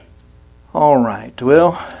All right,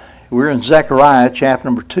 well, we're in Zechariah chapter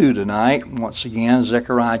number 2 tonight. Once again,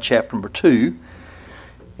 Zechariah chapter number 2.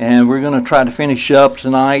 And we're going to try to finish up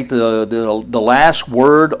tonight the last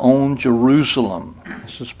word on Jerusalem.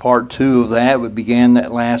 This is part 2 of that. We began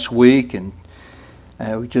that last week, and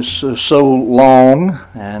we just so long,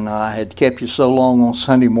 and I had kept you so long on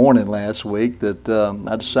Sunday morning last week that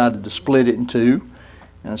I decided to split it in two,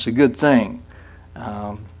 and it's a good thing.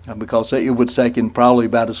 Because it would have taken probably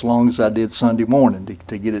about as long as I did Sunday morning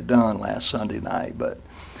to get it done last Sunday night. But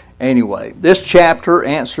anyway, this chapter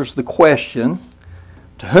answers the question,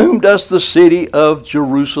 to whom does the city of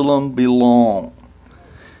Jerusalem belong?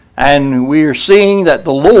 And we are seeing that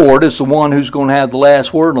the Lord is the one who's going to have the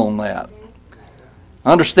last word on that.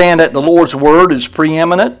 Understand that the Lord's word is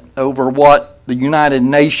preeminent over what the United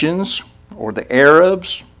Nations or the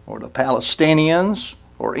Arabs or the Palestinians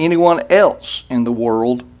or anyone else in the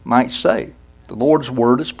world might say. The Lord's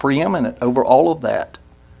word is preeminent over all of that.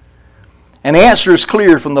 And the answer is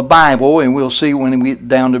clear from the Bible, and we'll see when we get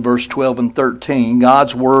down to verse 12 and 13.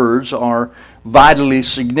 God's words are vitally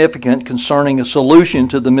significant concerning a solution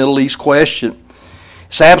to the Middle East question.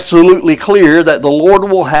 It's absolutely clear that the Lord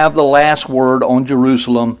will have the last word on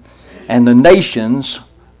Jerusalem, and the nations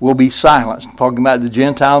will be silenced. I'm talking about the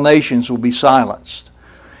Gentile nations will be silenced.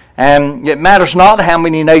 And it matters not how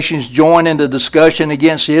many nations join in the discussion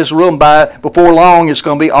against Israel. And before long, it's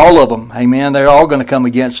going to be all of them. Amen. They're all going to come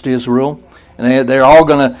against Israel. And they're all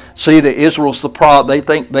going to see that Israel's the problem.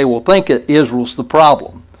 They will think that Israel's the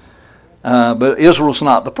problem. But Israel's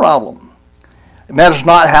not the problem. It matters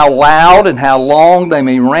not how loud and how long they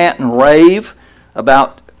may rant and rave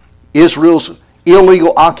about Israel's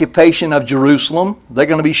illegal occupation of Jerusalem. They're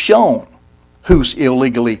going to be shown who's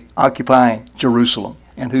illegally occupying Jerusalem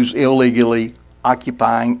and who's illegally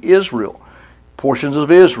occupying Israel, portions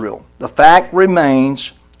of Israel. The fact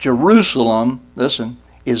remains, Jerusalem, listen,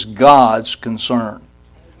 is God's concern.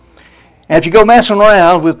 And if you go messing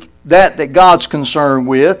around with that God's concerned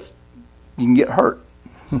with, you can get hurt.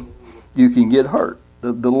 You can get hurt.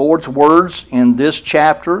 The Lord's words in this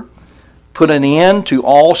chapter put an end to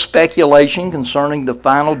all speculation concerning the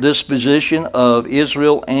final disposition of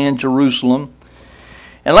Israel and Jerusalem.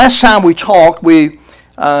 And last time we talked, we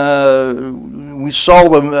saw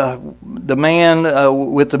the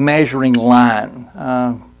man with the measuring line.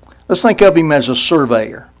 Let's think of him as a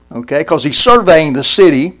surveyor, okay? Because he's surveying the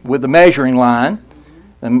city with the measuring line.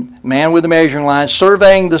 The man with the measuring line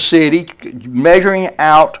surveying the city, measuring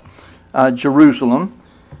out Jerusalem.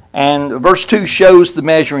 And verse 2 shows the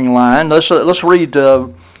measuring line. Let's read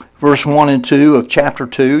verse 1 and 2 of chapter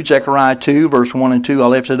 2, Zechariah 2, verse 1 and 2. I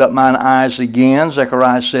lifted up mine eyes again,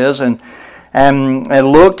 Zechariah says, and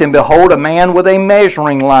looked, and behold, a man with a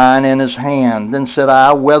measuring line in his hand. Then said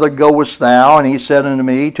I, Whither goest thou? And he said unto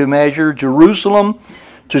me, To measure Jerusalem,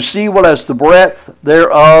 to see what is the breadth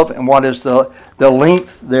thereof, and what is the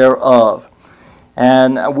length thereof.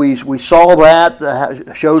 And we saw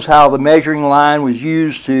that, shows how the measuring line was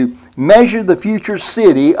used to measure the future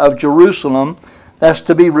city of Jerusalem that's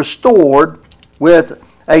to be restored, with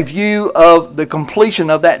a view of the completion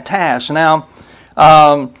of that task. Now,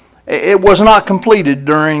 it was not completed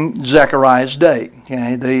during Zechariah's day.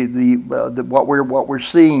 Okay? What we're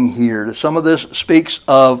seeing here, some of this speaks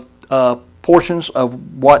of portions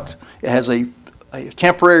of what has a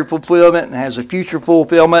temporary fulfillment and has a future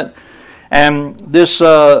fulfillment, and this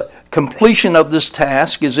completion of this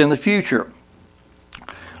task is in the future.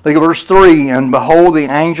 Look at verse 3. And behold,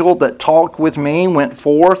 the angel that talked with me went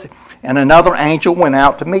forth, and another angel went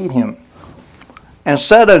out to meet him, and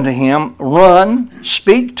said unto him, Run,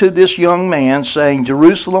 speak to this young man, saying,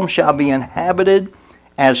 Jerusalem shall be inhabited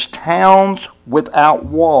as towns without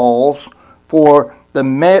walls, for the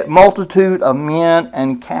multitude of men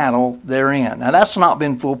and cattle therein. Now that's not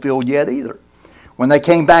been fulfilled yet either. When they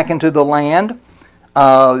came back into the land,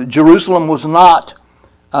 Jerusalem was not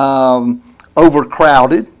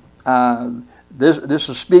overcrowded. This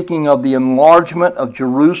is speaking of the enlargement of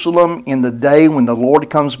Jerusalem in the day when the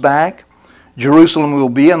Lord comes back. Jerusalem will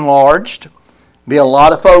be enlarged, be a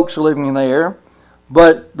lot of folks living there,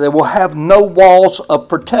 but they will have no walls of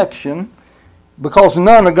protection because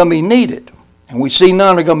none are going to be needed. And we see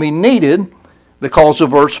none are going to be needed because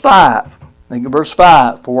of verse 5. Think of verse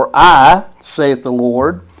 5. For I, saith the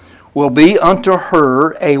Lord, will be unto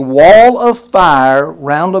her a wall of fire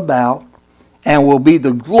round about, and will be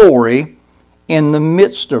the glory in the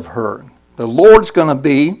midst of her. The Lord's going to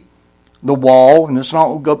be the wall, and it's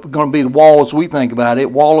not going to be the wall as we think about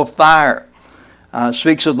it, wall of fire.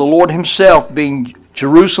 Speaks of the Lord himself being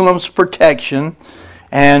Jerusalem's protection,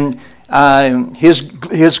 and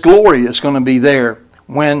his glory is going to be there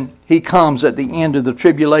when he comes at the end of the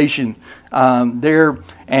tribulation there,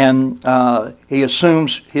 and he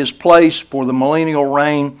assumes his place for the millennial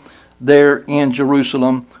reign there in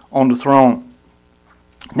Jerusalem on the throne.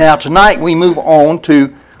 Now tonight we move on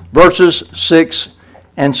to verses 6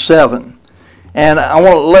 and 7. And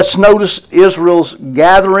let's notice Israel's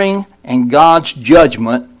gathering and God's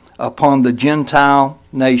judgment upon the Gentile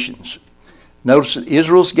nations. Notice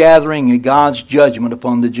Israel's gathering and God's judgment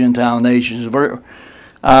upon the Gentile nations.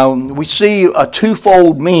 We see a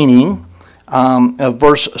twofold meaning of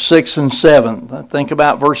verse 6 and 7. Think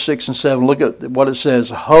about verse 6 and 7. Look at what it says.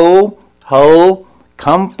 Ho, ho,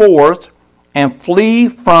 come forth, and flee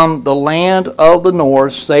from the land of the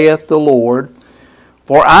north, saith the Lord.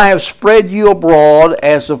 For I have spread you abroad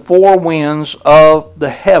as the four winds of the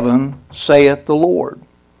heaven, saith the Lord.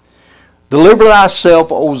 Deliver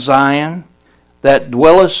thyself, O Zion, that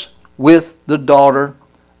dwellest with the daughter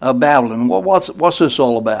of Babylon. Well, what's this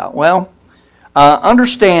all about? Well,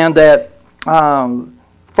 understand that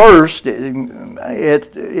first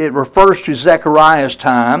it refers to Zechariah's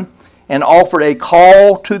time and offered a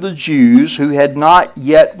call to the Jews who had not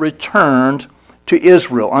yet returned to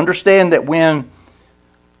Israel. Understand that when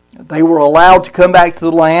they were allowed to come back to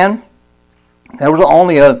the land, there was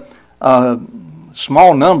only a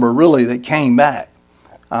small number really that came back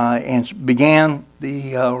and began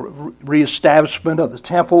the reestablishment of the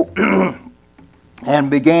temple and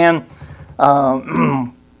began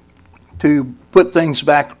to put things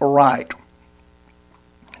back right.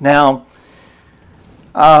 Now,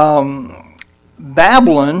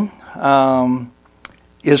 Babylon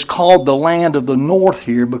is called the land of the north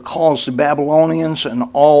here because the Babylonians and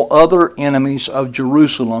all other enemies of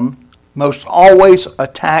Jerusalem most always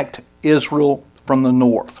attacked Israel from the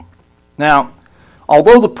north. Now,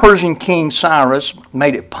 although the Persian king Cyrus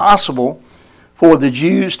made it possible for the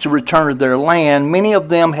Jews to return to their land, many of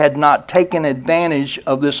them had not taken advantage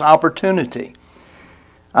of this opportunity.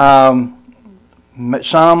 Some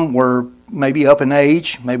were maybe up in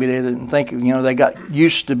age. Maybe they didn't think, they got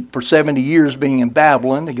used to, for 70 years being in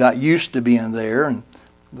Babylon, they got used to being there and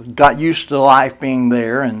got used to life being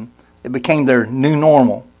there, and it became their new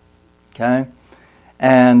normal. Okay?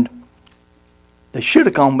 And they should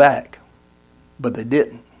have gone back, but they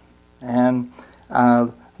didn't. And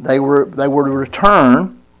they were to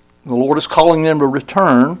return. The Lord is calling them to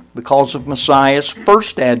return because of Messiah's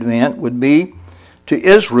first advent would be to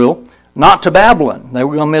Israel, not to Babylon. They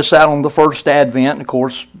were going to miss out on the first advent. And of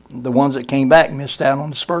course, the ones that came back missed out on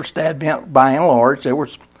this first advent by and large. There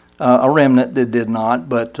was a remnant that did not,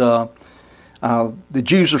 but the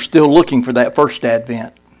Jews are still looking for that first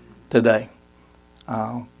advent today.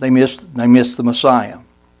 They missed the Messiah.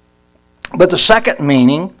 But the second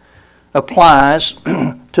meaning applies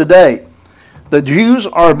today. The Jews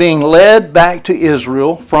are being led back to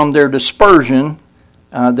Israel from their dispersion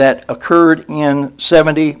that occurred in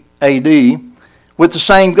 70 A.D. with the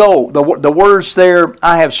same goal. The words there,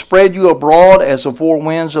 I have spread you abroad as the four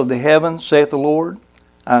winds of the heavens, saith the Lord,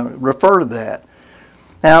 refer to that.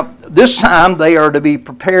 Now, this time they are to be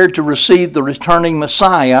prepared to receive the returning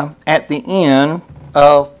Messiah at the end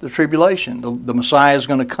of the tribulation. The Messiah is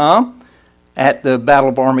going to come at the Battle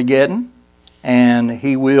of Armageddon, and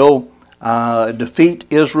he will defeat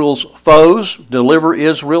Israel's foes, deliver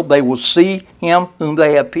Israel. They will see him whom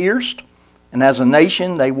they have pierced, and as a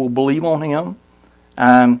nation they will believe on him.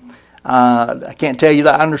 I can't tell you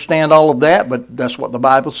that I understand all of that, but that's what the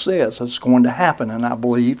Bible says. It's going to happen, and I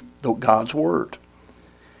believe God's Word.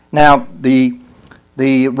 Now, the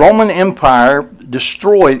Roman Empire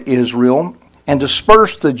destroyed Israel and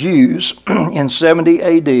dispersed the Jews in 70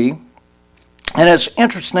 A.D., and it's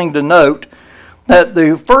interesting to note that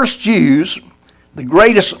the first Jews, the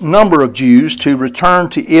greatest number of Jews to return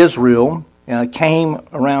to Israel, came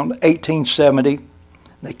around 1870.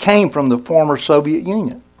 They came from the former Soviet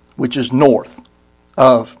Union, which is north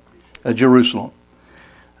of Jerusalem.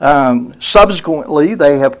 Subsequently,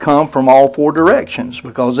 they have come from all four directions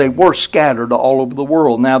because they were scattered all over the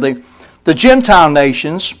world. Now, the Gentile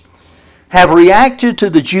nations have reacted to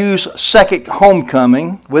the Jews' second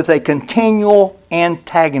homecoming with a continual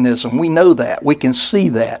antagonism. We know that. We can see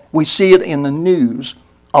that. We see it in the news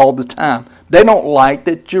all the time. They don't like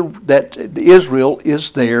that Israel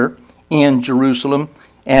is there in Jerusalem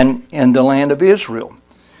and in the land of Israel.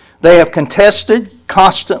 They have contested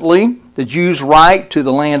constantly the Jews' right to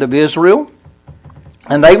the land of Israel,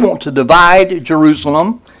 and they want to divide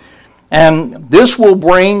Jerusalem. And this will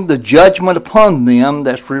bring the judgment upon them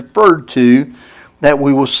that's referred to, that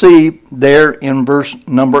we will see there in verse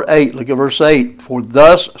number 8. Look at verse 8. For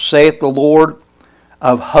thus saith the Lord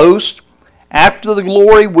of hosts, after the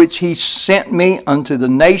glory which he sent me unto the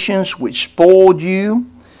nations which spoiled you.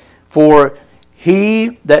 For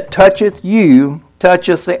he that toucheth you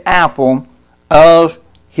toucheth the apple of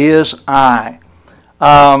his eye.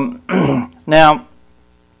 Now,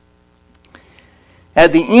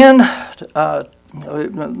 at the end,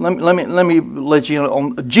 let me let you know,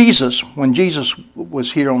 on Jesus, when Jesus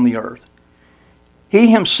was here on the earth, he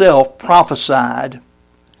himself prophesied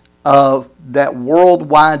of that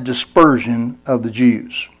worldwide dispersion of the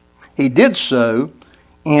Jews. He did so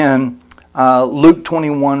in Luke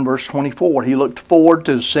 21, verse 24. He looked forward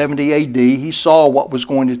to 70 AD. He saw what was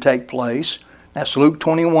going to take place. That's Luke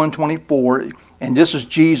 21, 24. And this is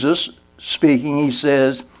Jesus speaking. He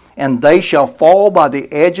says, "And they shall fall by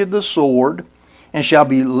the edge of the sword, and shall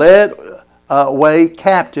be led away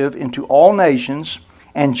captive into all nations,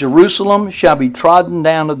 and Jerusalem shall be trodden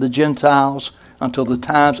down of the Gentiles until the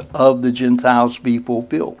times of the Gentiles be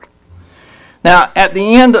fulfilled." Now, at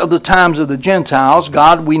the end of the times of the Gentiles,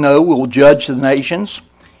 God, we know, will judge the nations,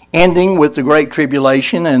 ending with the Great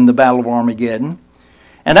Tribulation and the Battle of Armageddon.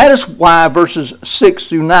 And that is why verses 6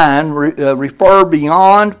 through 9 refer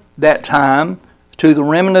beyond that time to the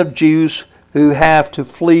remnant of Jews who have to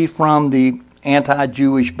flee from the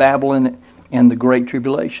anti-Jewish Babylon and the Great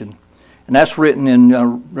Tribulation. And that's written in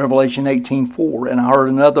Revelation 18:4. "And I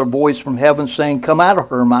heard another voice from heaven saying, Come out of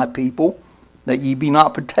her, my people, that ye be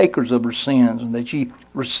not partakers of her sins, and that ye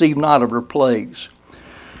receive not of her plagues."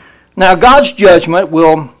 Now, God's judgment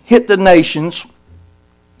will hit the nations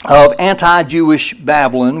of anti-Jewish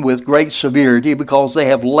Babylon with great severity because they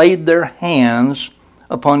have laid their hands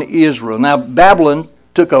upon Israel. Now, Babylon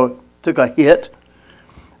took a hit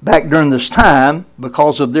back during this time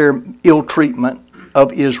because of their ill treatment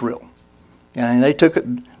of Israel. And they took it.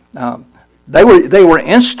 They were an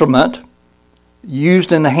instrument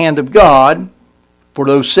used in the hand of God for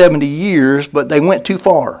those 70 years, but they went too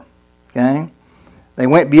far. Okay, they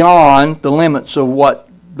went beyond the limits of what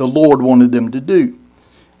the Lord wanted them to do,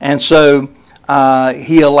 and so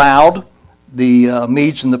He allowed the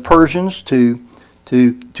Medes and the Persians to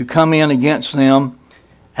come in against them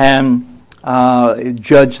and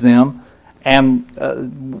judge them,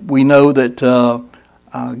 and we know that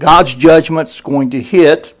God's judgment is going to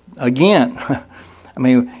hit again. I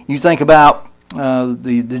mean, you think about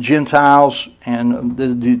the Gentiles and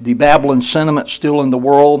the Babylon sentiment still in the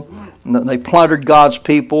world. They plundered God's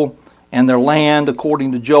people and their land,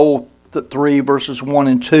 according to Joel 3, verses 1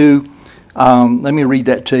 and 2. Let me read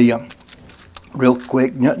that to you real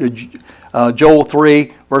quick. Joel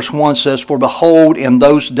 3, verse 1 says, "For behold, in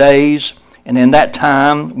those days and in that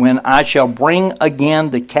time, when I shall bring again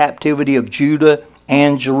the captivity of Judah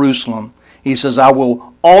and Jerusalem," he says, "I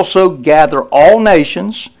will also gather all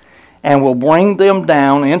nations and will bring them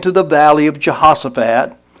down into the valley of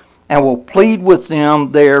Jehoshaphat and will plead with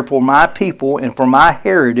them there for my people and for my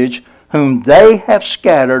heritage, whom they have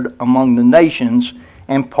scattered among the nations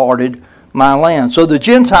and parted my land." So the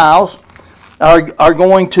Gentiles are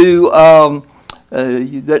going to,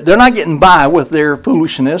 they're not getting by with their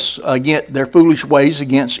foolishness, their foolish ways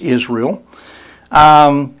against Israel.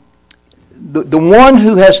 The one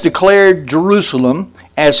who has declared Jerusalem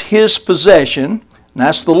as his possession, and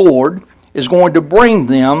that's the Lord, is going to bring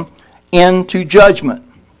them into judgment.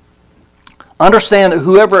 Understand that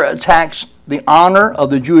whoever attacks the honor of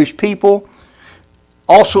the Jewish people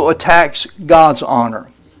also attacks God's honor.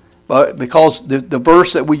 But because the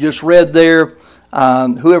verse that we just read there,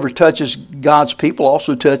 whoever touches God's people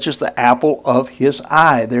also touches the apple of his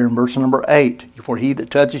eye, there in verse number 8. "For he that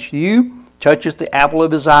touches you touches the apple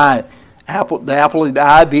of his eye." The apple of the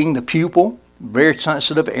eye being the pupil, very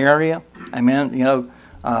sensitive area. Amen. You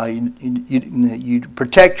know, you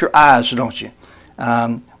protect your eyes, don't you?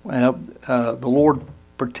 The Lord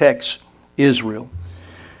protects Israel.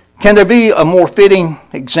 Can there be a more fitting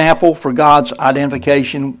example for God's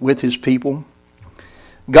identification with His people?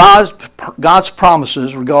 God's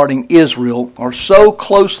promises regarding Israel are so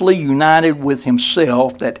closely united with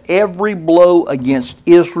Himself that every blow against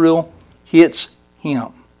Israel hits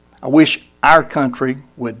Him. I wish our country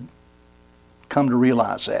would come to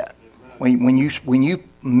realize that. When you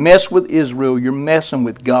mess with Israel, you're messing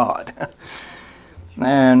with God.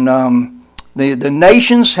 And the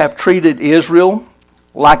nations have treated Israel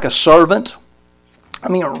like a servant. I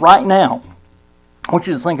mean, right now, I want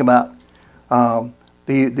you to think about the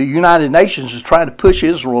United Nations is trying to push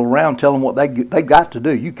Israel around, telling them what they got to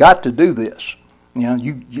do. You got to do this. You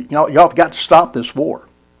know, y'all have got to stop this war.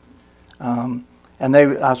 And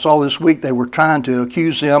I saw this week they were trying to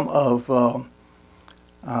accuse them of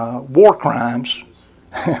war crimes.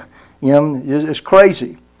 You know, it's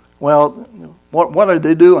crazy. Well, what are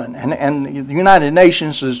they doing? And the United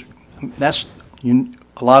Nations that's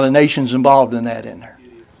a lot of nations involved in that in there.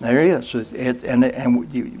 There is,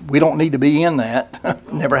 and we don't need to be in that.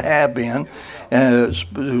 Never have been,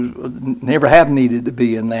 never have needed to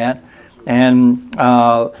be in that. And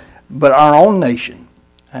but our own nation,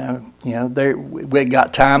 we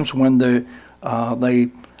got times when they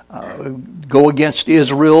go against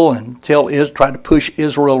Israel and try to push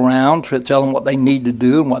Israel around, to tell them what they need to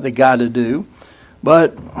do and what they got to do.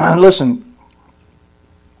 But listen,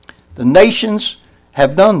 the nations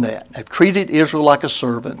have done that. They've treated Israel like a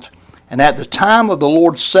servant. And at the time of the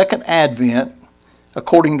Lord's second advent,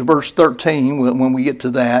 according to verse 13, when we get to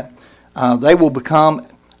that, they will become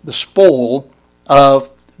the spoil of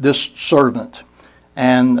this servant.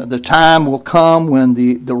 And the time will come when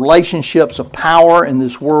the relationships of power in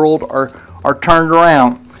this world are turned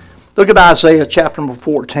around. Look at Isaiah chapter number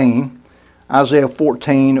 14. Isaiah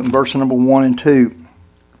 14, verse number 1 and 2.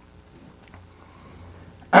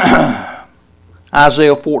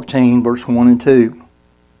 Isaiah 14, verse 1 and 2.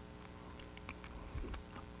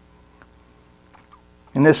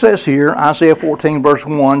 And it says here, Isaiah 14, verse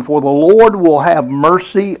 1, "For the Lord will have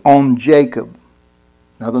mercy on Jacob,"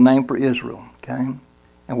 another name for Israel, okay,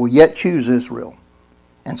 "and will yet choose Israel,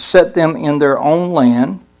 and set them in their own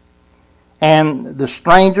land. And the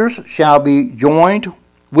strangers shall be joined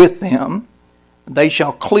with them, they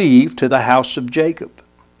shall cleave to the house of Jacob.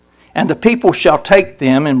 And the people shall take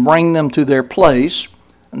them and bring them to their place,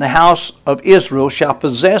 and the house of Israel shall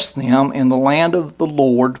possess them in the land of the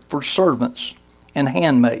Lord for servants and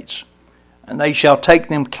handmaids. And they shall take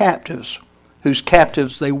them captives, whose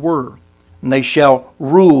captives they were, and they shall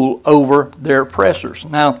rule over their oppressors."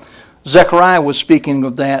 Now, Zechariah was speaking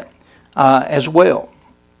of that as well.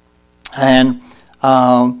 And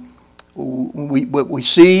we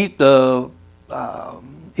see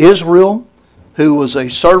Israel, who was a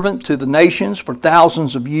servant to the nations for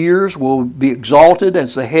thousands of years, will be exalted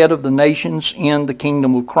as the head of the nations in the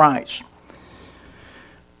kingdom of Christ.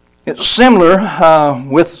 It's similar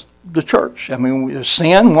with the church. I mean,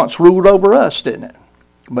 sin once ruled over us, didn't it?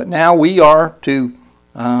 But now we are to,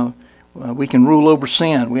 we can rule over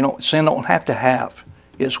sin. Sin don't have to have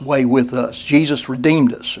its way with us. Jesus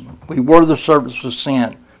redeemed us. We were the servants of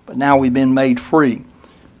sin, but now we've been made free.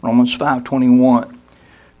 Romans 5:21.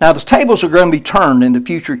 Now the tables are going to be turned in the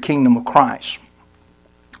future kingdom of Christ.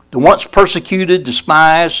 The once persecuted,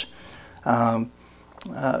 despised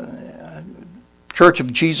Church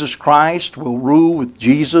of Jesus Christ will rule with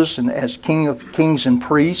Jesus and as King of Kings and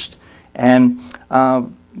Priest. And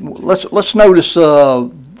let's notice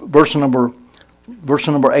verse number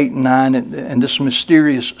 8 and 9, and this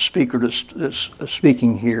mysterious speaker that's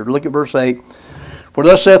speaking here. Look at verse 8. "For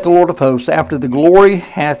thus saith the Lord of hosts, after the glory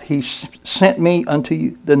hath he sent me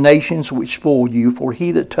unto the nations which spoiled you, for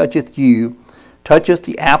he that toucheth you toucheth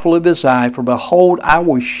the apple of his eye, for behold, I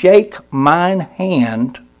will shake mine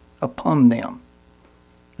hand upon them."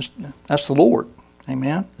 That's the Lord.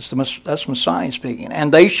 Amen. That's Messiah speaking.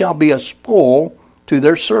 "And they shall be a spoil to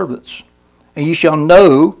their servants. And ye shall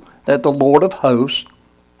know that the Lord of hosts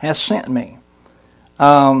hath sent me."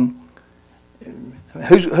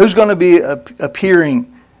 Who's going to be appearing?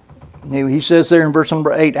 He says there in verse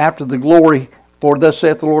number 8, "After the glory, for thus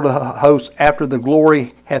saith the Lord of hosts, after the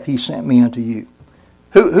glory hath he sent me unto you."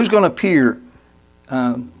 Who's going to appear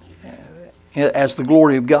as the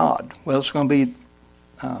glory of God? Well, it's going to be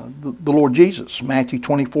the Lord Jesus. Matthew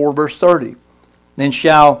 24, verse 30. "Then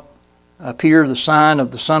shall appear the sign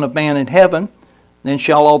of the Son of Man in heaven. Then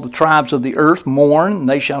shall all the tribes of the earth mourn, and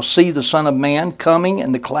they shall see the Son of Man coming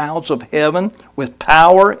in the clouds of heaven with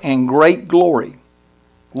power and great glory."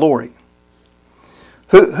 Glory.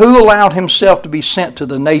 Who allowed himself to be sent to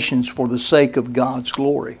the nations for the sake of God's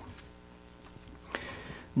glory?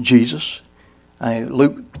 Jesus.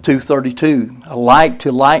 Luke 2:32, "A light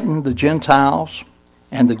to lighten the Gentiles,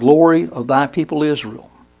 and the glory of thy people Israel."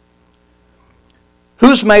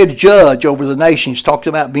 Who's made a judge over the nations? Talks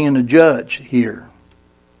about being a judge here.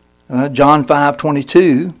 John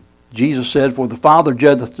 5:22, Jesus said, "For the Father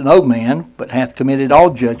judgeth no man, but hath committed all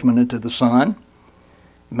judgment unto the Son."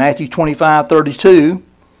 Matthew 25:32,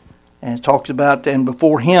 and it talks about, "And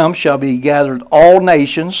before him shall be gathered all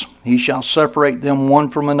nations. He shall separate them one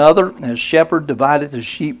from another, as shepherd divideth the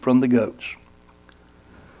sheep from the goats."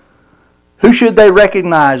 Who should they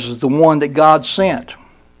recognize as the one that God sent?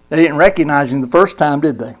 They didn't recognize him the first time,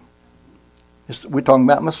 did they? We're talking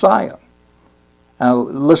about Messiah. Now,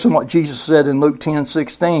 listen what Jesus said in Luke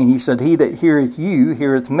 10:16. He said, "He that heareth you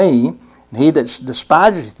heareth me, and he that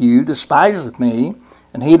despiseth you despiseth me,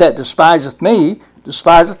 and he that despiseth me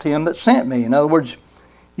despiseth him that sent me." In other words,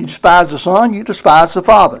 You despise the Son, you despise the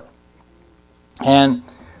Father. And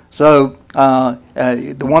so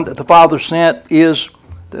the one that the Father sent is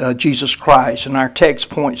Jesus Christ. And our text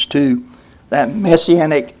points to that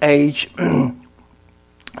Messianic age.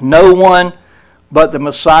 No one but the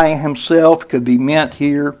Messiah himself could be meant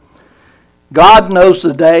here. God knows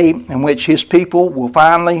the day in which his people will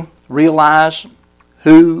finally realize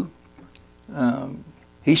who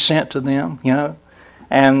he sent to them,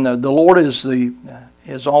 And the Lord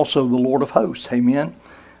is also the Lord of hosts. Amen.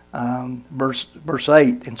 Verse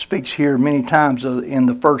 8, and speaks here many times in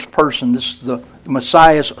the first person. This is the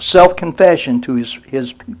Messiah's self-confession to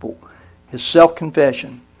his people. His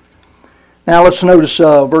self-confession. Now let's notice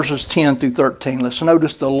verses 10 through 13. Let's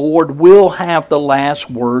notice the Lord will have the last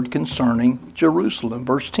word concerning Jerusalem.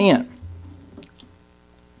 Verse 10.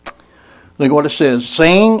 Look at what it says.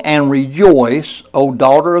 Sing and rejoice, O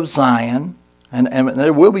daughter of Zion. And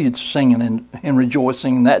there will be singing and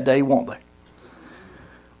rejoicing that day, won't they?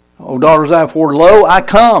 O daughter of Zion, for lo, I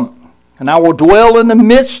come, and I will dwell in the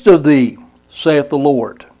midst of thee, saith the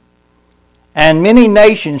Lord. And many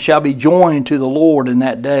nations shall be joined to the Lord in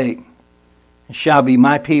that day, and shall be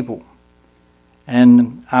my people.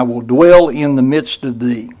 And I will dwell in the midst of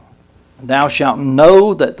thee. And thou shalt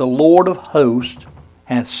know that the Lord of hosts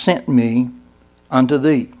hath sent me unto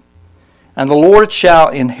thee. And the Lord shall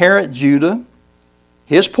inherit Judah,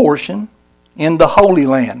 his portion, in the Holy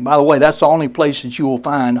Land. By the way, that's the only place that you will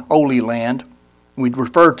find Holy Land. We'd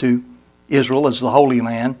refer to Israel as the Holy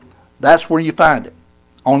Land. That's where you find it.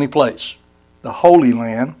 Only place. The Holy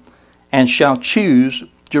Land. And shall choose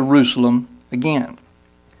Jerusalem again.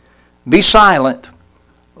 Be silent,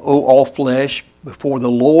 O all flesh, before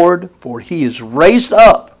the Lord, for he is raised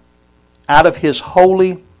up out of his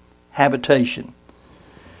holy habitation.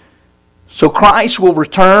 So Christ will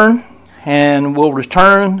return, and will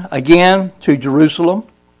return again to Jerusalem.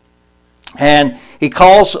 And he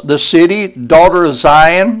calls the city daughter of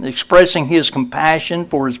Zion, expressing his compassion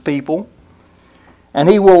for his people. And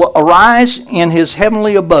he will arise in his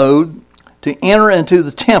heavenly abode to enter into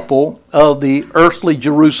the temple of the earthly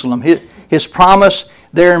Jerusalem. His promise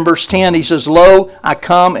there in verse 10, he says, Lo, I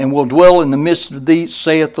come and will dwell in the midst of thee,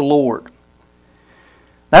 saith the Lord.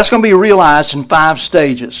 That's going to be realized in 5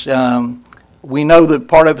 stages. We know that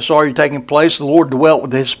part of it's already taking place. The Lord dwelt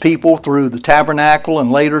with his people through the tabernacle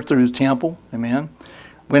and later through the temple. Amen.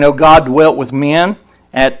 We know God dwelt with men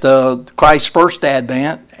at Christ's first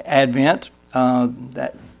advent.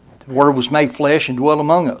 That the Word was made flesh and dwelt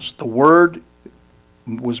among us. The Word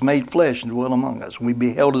was made flesh and dwelt among us. We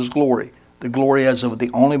beheld his glory, the glory as of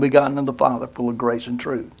the only begotten of the Father, full of grace and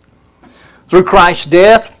truth. Through Christ's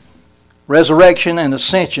death, resurrection, and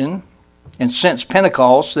ascension, and since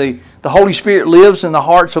Pentecost, the Holy Spirit lives in the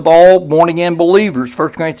hearts of all born-again believers.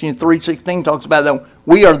 1 Corinthians 3:16 talks about that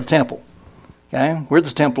we are the temple. Okay? We're the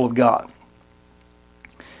temple of God.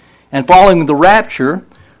 And following the rapture,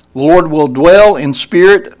 the Lord will dwell in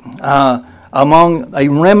spirit among a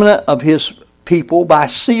remnant of his people by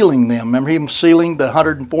sealing them. Remember him sealing the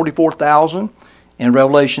 144,000 in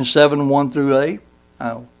Revelation 7:1 through 8?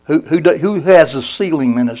 Who has a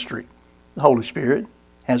sealing ministry? The Holy Spirit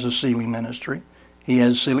has a sealing ministry. He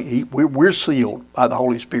has sealing. We're sealed by the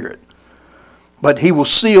Holy Spirit. But he will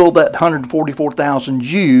seal that 144,000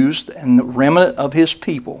 Jews and the remnant of his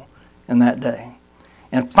people in that day.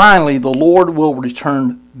 And finally, the Lord will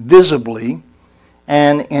return visibly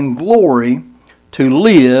and in glory to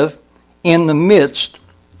live in the midst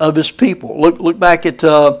of his people. Look back at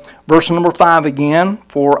verse number 5 again.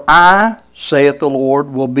 For I, saith the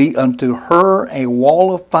Lord, will be unto her a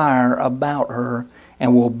wall of fire about her,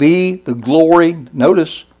 and will be the glory,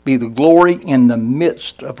 notice, be the glory in the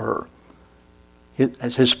midst of her.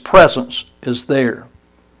 As his presence is there.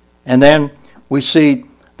 And then we see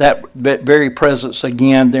that very presence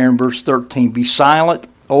again there in verse 13. Be silent,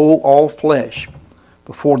 O all flesh,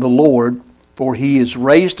 before the Lord, for he is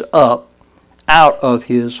raised up out of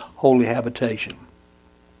his holy habitation.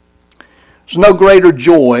 There's no greater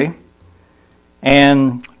joy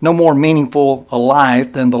and no more meaningful a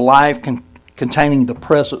life than the life containing the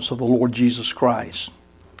presence of the Lord Jesus Christ.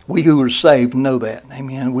 We who are saved know that.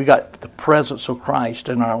 Amen. We got the presence of Christ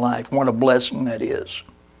in our life. What a blessing that is.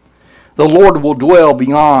 The Lord will dwell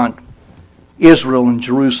beyond Israel and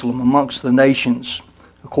Jerusalem amongst the nations,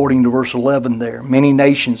 according to verse 11 there. Many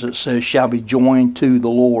nations, it says, shall be joined to the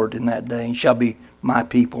Lord in that day, and shall be my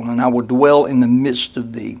people. And I will dwell in the midst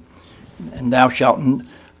of thee, and thou shalt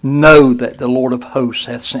know that the Lord of hosts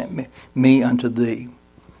hath sent me unto thee.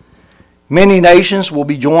 Many nations will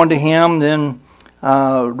be joined to him. Then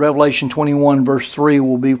Revelation 21 verse 3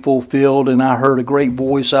 will be fulfilled. And I heard a great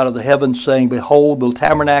voice out of the heavens saying, Behold, the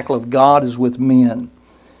tabernacle of God is with men,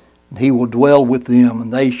 and he will dwell with them,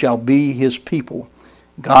 and they shall be his people.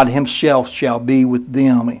 God himself shall be with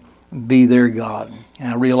them and be their God. And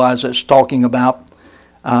I realize that's talking about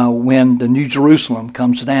when the New Jerusalem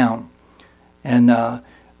comes down. And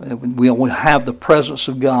we'll have the presence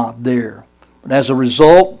of God there. But as a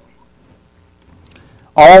result,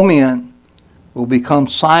 all men will become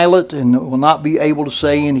silent and will not be able to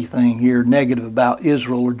say anything here negative about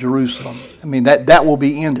Israel or Jerusalem. I mean, that will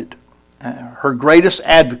be ended. Her greatest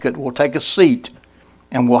advocate will take a seat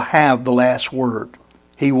and will have the last word.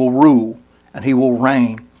 He will rule and he will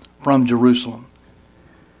reign from Jerusalem.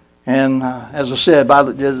 And as I said, by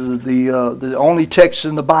the only text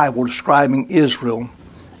in the Bible describing Israel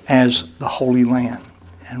as the Holy Land.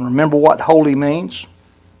 And remember what holy means?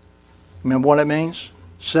 Remember what it means?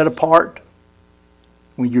 Set apart.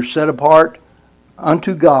 When you're set apart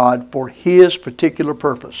unto God for his particular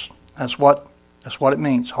purpose. That's what it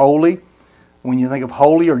means. Holy. When you think of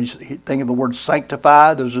holy, or you think of the word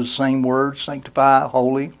sanctify, those are the same words, sanctify,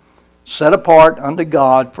 holy. Set apart unto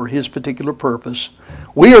God for his particular purpose.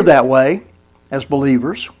 We are that way as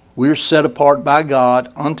believers. We're set apart by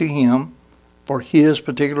God unto him for his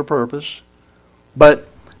particular purpose. But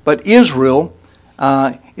Israel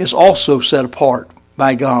is also set apart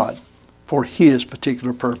by God for his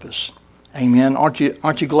particular purpose. Amen. Aren't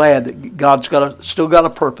you glad that God's still got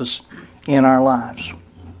a purpose in our lives?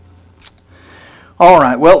 All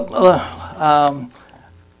right. Well,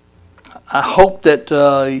 I hope that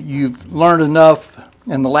you've learned enough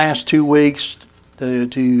in the last 2 weeks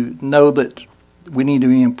to know that we need to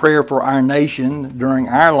be in prayer for our nation during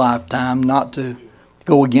our lifetime, not to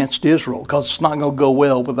go against Israel, because it's not going to go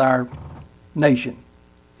well with our nation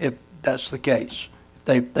if that's the case.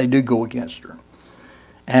 They do go against her.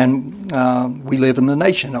 And we live in the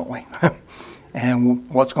nation, don't we? And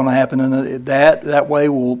what's going to happen in that way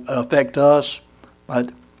will affect us.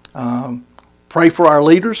 But pray for our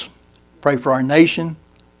leaders, pray for our nation,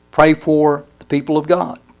 pray for the people of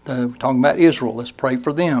God. We're talking about Israel. Let's pray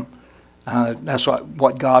for them. That's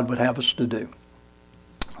what God would have us to do.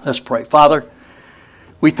 Let's pray. Father,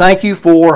 we thank you for